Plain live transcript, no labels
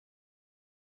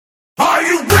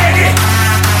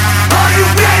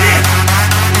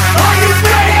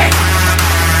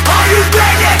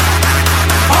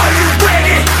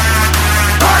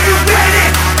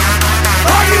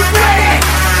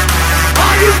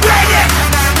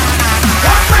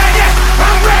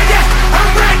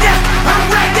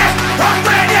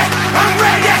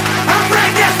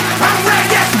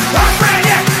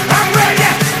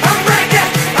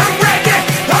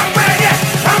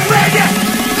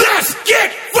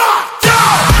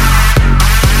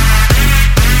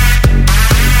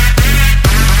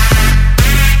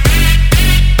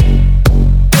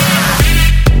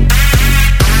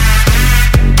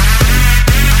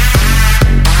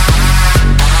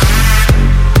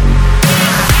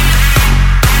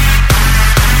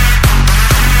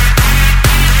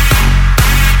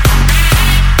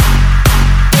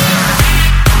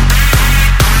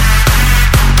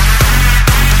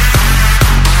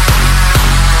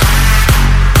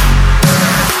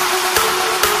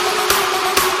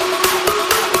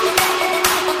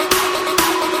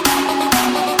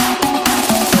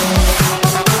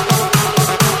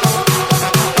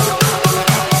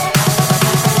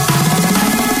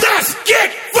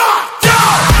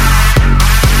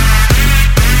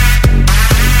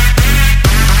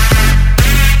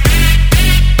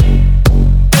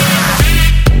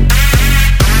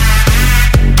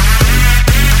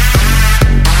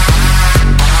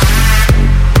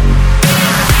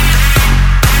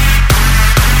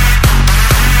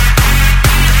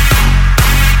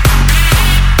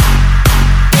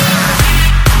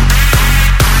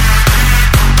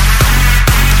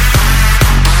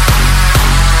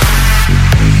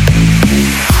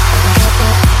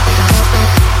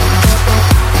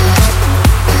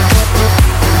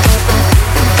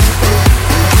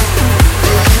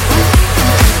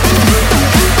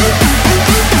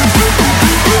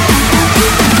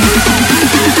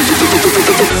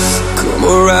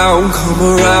come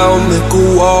around, make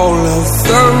a wall of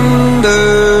thunder.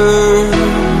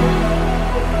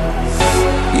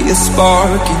 Be a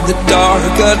spark in the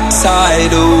dark, a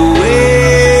tidal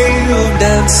wave of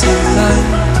dancing light.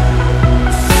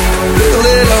 Fill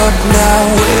it up now,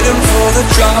 waiting for the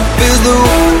drop is the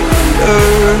wonder.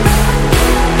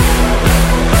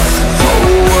 Oh,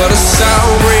 what a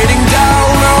sound raining down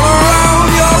all around.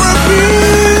 You're a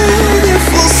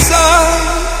beautiful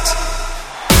sight.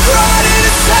 Right in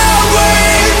a sound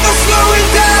wave, no slowing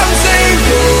down, saying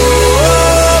go,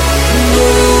 go.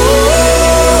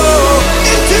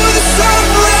 Into the sun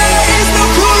rays, no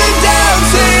cooling down,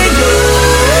 saying go.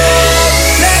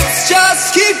 Let's just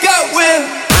keep going.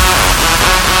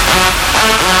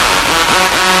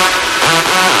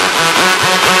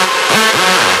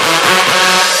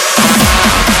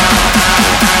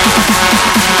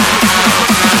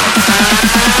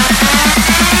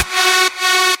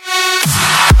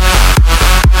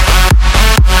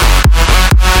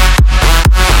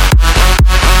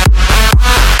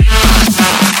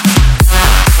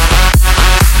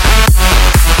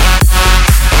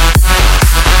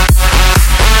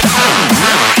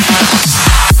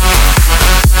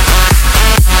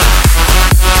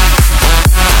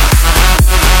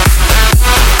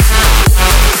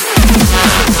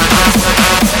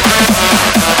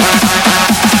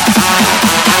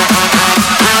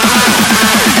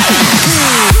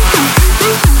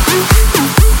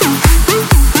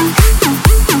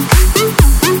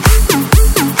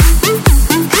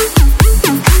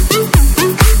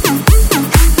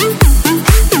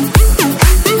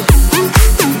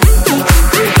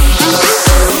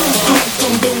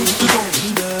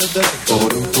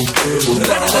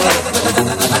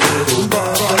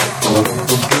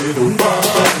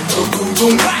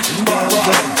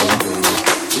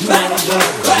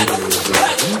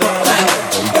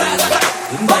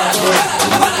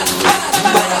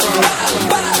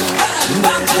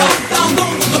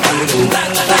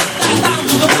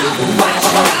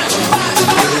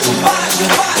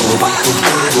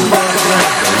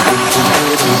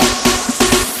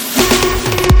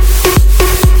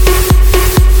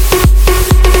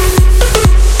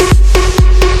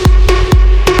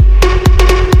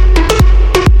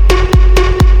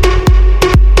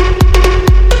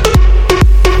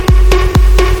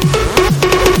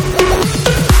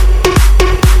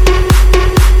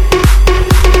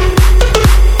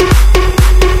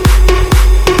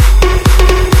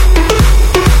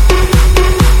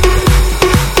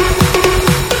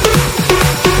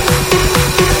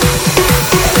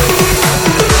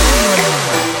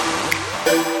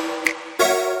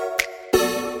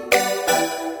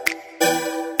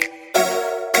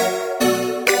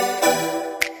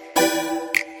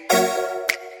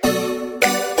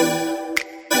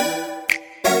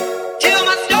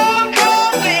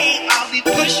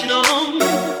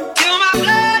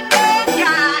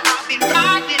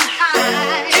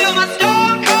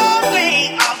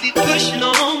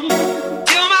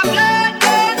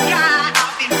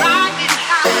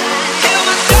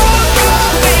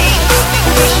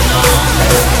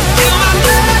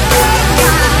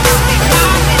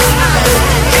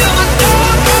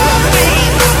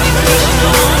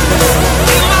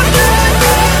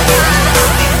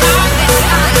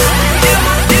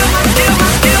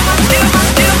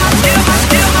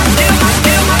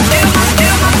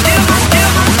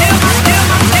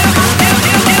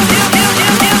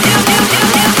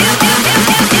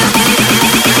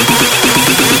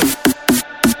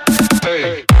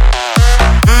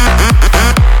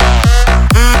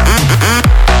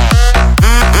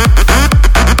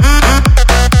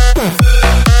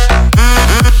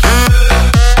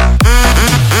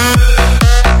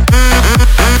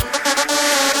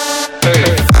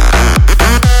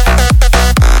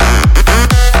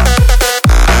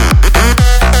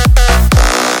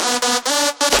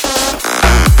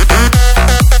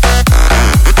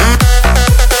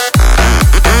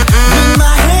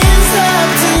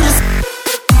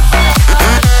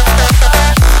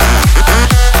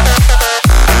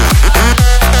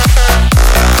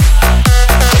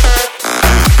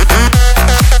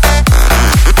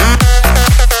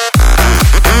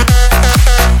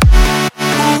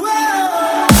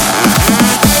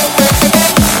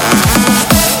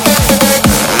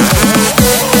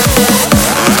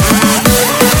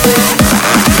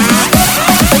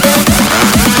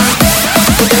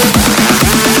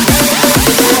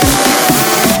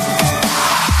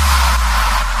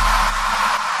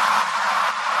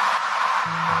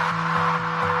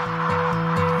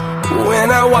 When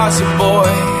I was a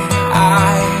boy,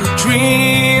 I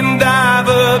dreamed of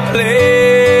a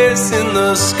place in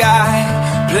the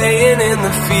sky, playing in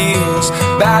the fields,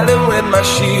 battling with my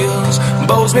shields,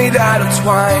 bows made out of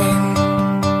twine.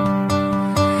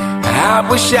 I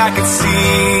wish I could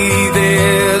see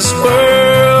this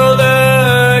world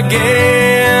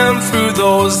again through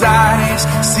those eyes.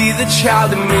 See the child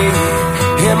in me,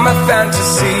 in my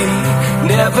fantasy,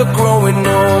 never growing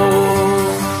old.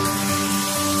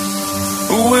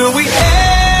 Will we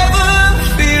ever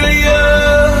feel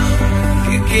young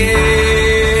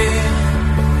again?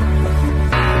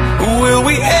 Will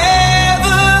we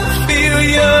ever feel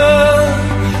young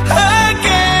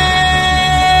again?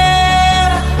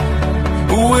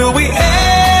 Will we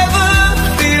ever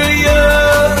feel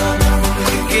young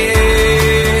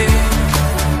again?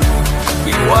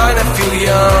 We wanna feel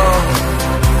young.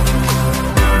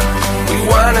 We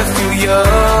wanna feel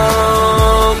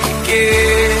young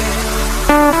again.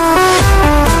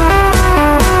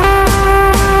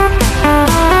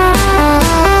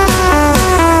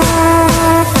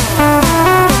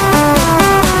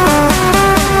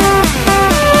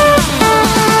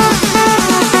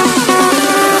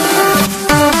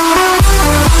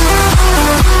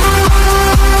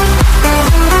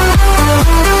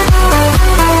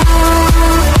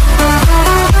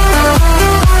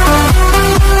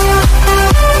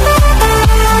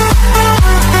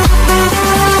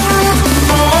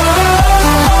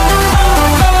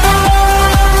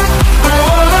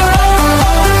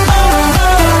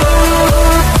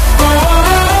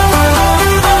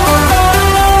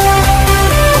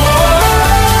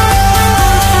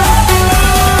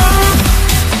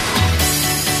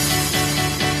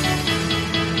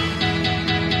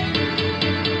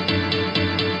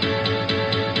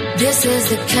 This is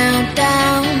the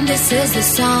countdown, this is the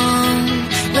song.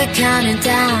 We're counting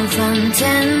down from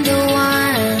 10 to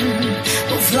 1.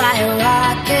 We'll fly a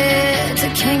rocket to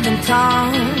Kingdom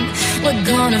Come. We're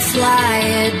gonna fly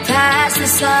it past the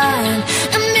sun.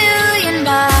 1,000,000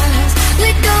 miles,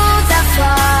 we'd go that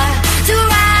far to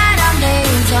write our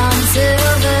names on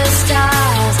silver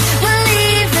stars. We'll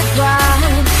leave the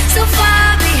ground so far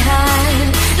behind.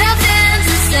 Nothing's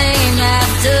the same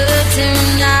after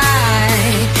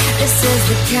tonight. This is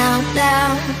the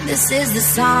countdown, this is the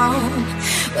song.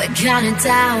 We're counting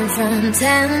down from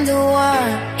 10 to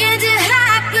 1 into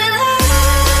happy life,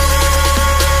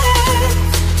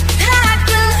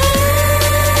 happy life,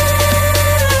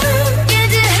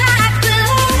 into happy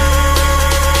life,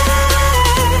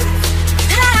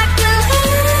 happy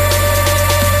life,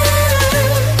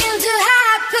 into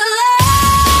happy life,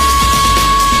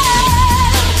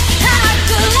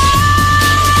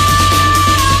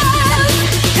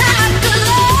 happy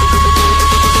life.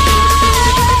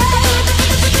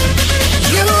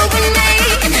 You and me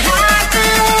in happy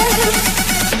life.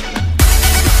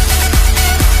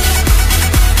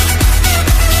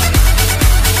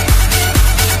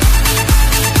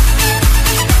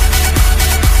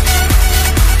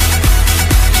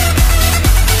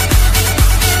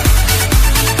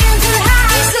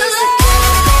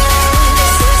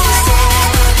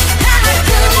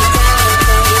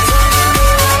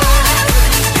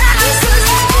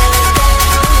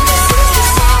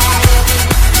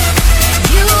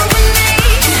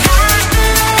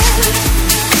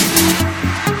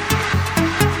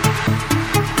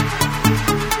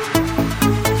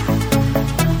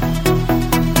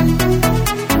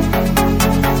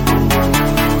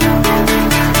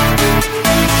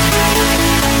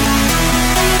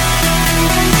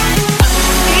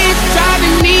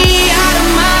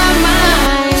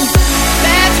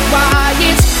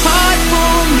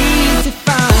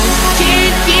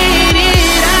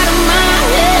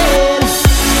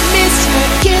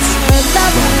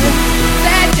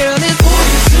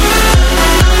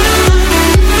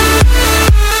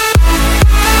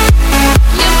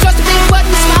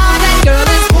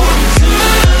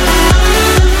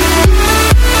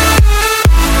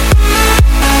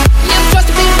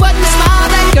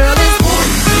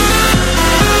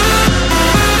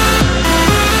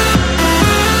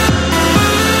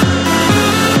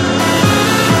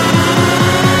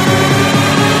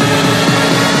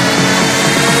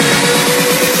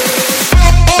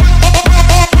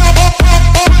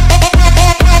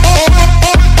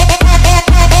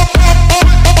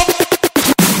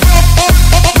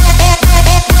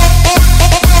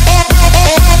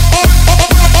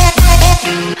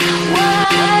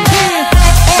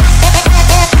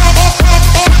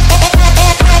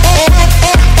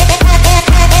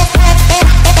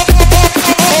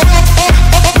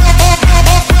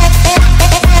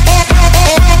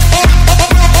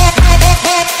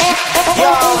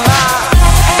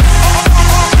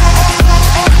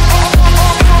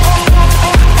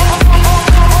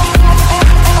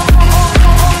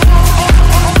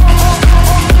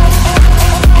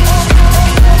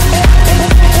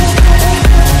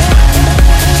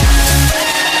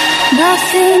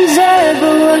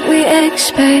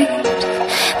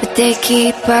 They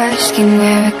keep asking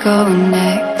where we're going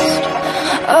next.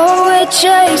 All we're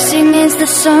chasing is the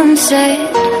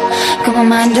sunset. Got my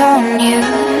mind on you.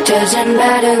 Doesn't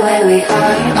matter where we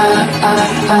are.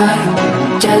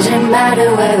 Doesn't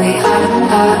matter where we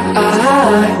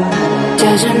are.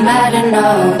 Doesn't matter,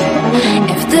 no.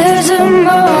 If there's a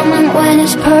moment when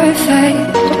it's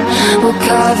perfect, we'll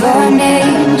carve our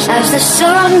names as the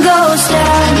sun goes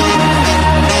down.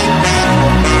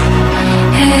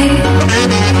 Hey,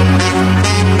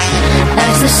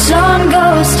 as the sun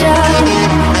goes down.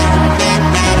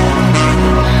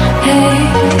 Hey,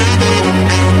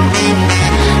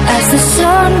 as the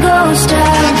sun goes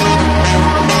down.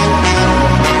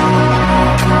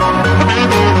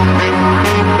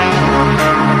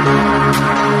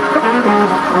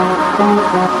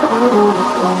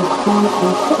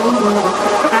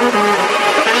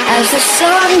 As the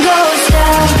sun goes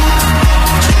down.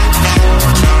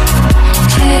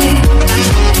 Hey,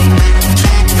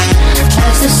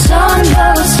 as the sun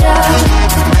goes down.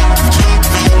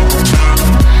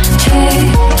 Hey,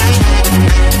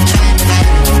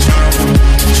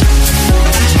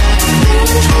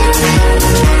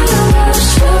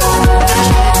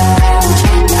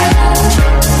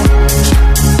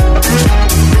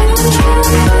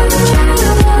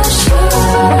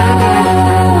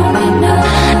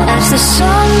 as the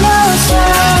sun goes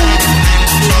down.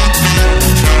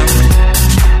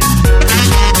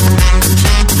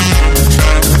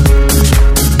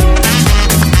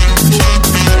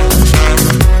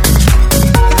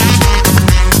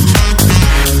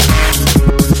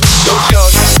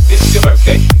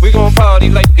 We gon' party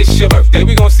like it's your birthday.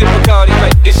 We gon' sip Bacardi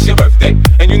like it's your birthday.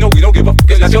 And you know we don't give up,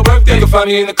 it's not your birthday. You can find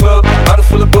me in the club, bottle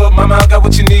full of bub. Mama, I got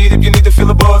what you need if you need to feel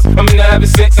the buzz. I'm into having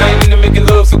sex, I ain't into making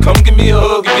love. So come give me a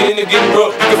hug, if you're into getting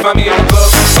rough. You can find me in the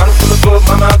club, bottle full of bub.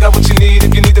 Mama, I got what you need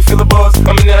if you need to feel the buzz.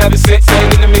 I'm into having sex, I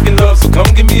ain't into making love. So come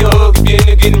give me a hug, if you're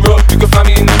into getting rough. You can find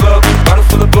me in the club, bottle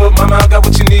full of bub. Mama, I got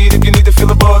what you need if you need to feel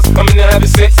the buzz. I'm into having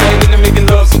sex, I ain't into making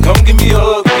love. So come give me a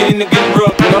hug, if you're into getting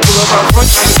rough. When I pull up out front,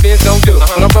 the fans don't do.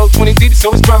 When I roll 20 deep,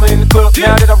 so it's drama in the club.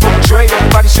 Now that I roll a tray,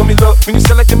 everybody show me love. When you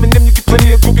sell like Eminem, you get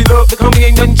plenty of groupie love. Look, homie,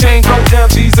 ain't nothing changed. Roll down,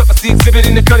 cheese up. I see exhibit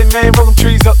in the cutting, man. Roll them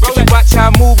trees up. If you watch how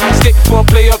I move, you skate before I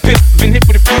play up hit. Been hit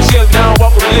with a few shells, now I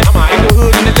walk with a limp. Ain't no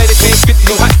hood in the letter, can't fit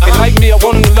no hot. They like me, I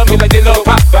want them to love me like they love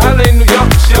pop. But holla in New York,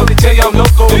 Michelle, they tell you I'm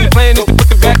local. The plan is to put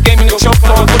the rap game in the choke.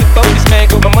 I'm fully focused, man.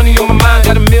 Got my money on my mind,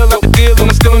 got a meal out the deal, and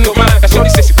I'm still in the grind. Now shorty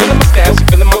says she feelin' my style, she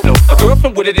feelin' my flow. A girl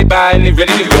from Wooded, they buy and they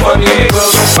ready to go on me.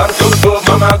 Bottle full of bub,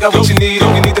 mama, I got what you need.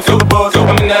 You need to feel the buzz.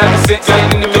 I'm in the having sex, I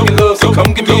ain't into making love. So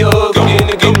come give me a hug, if you're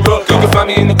into getting rough. You can find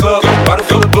me in the club, bottle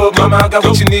full of bub, mama, I got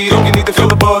what you need. You need to feel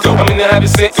the buzz. I'm in the having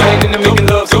sex, I ain't into making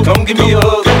love. So come give me a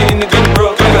hug, if you're into getting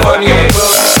rough. You can find me in the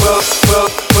club,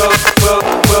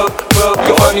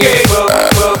 you can find me in the club,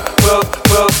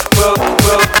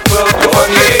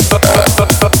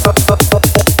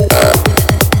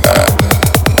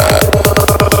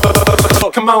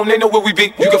 come on, they know where we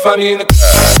be. You can find me in the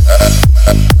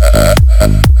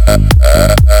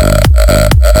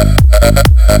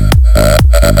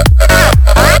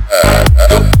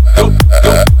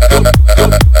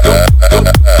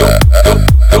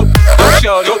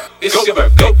it's your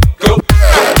birthday. Go.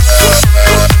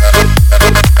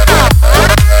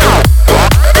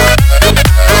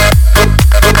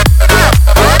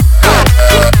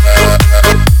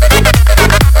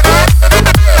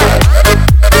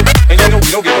 And you know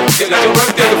we don't give a shit. Like your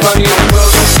birthday, you find me in the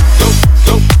club.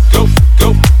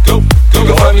 Go. You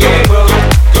can find me in the club.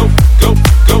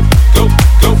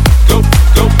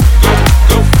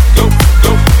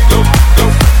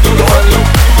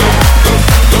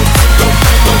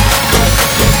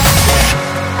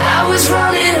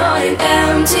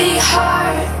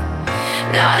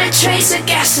 Trace of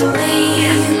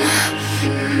gasoline,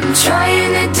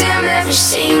 trying to dim every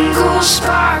single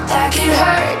spark that could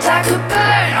hurt, that could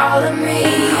burn all of me.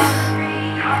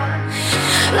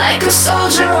 Like a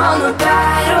soldier on the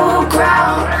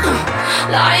battleground,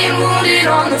 lying wounded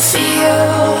on the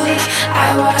field.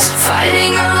 I was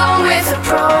fighting alone with a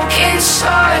broken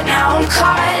sword. Now I'm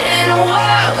caught in a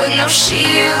war with no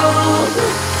shield.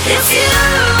 If you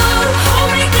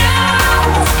hold me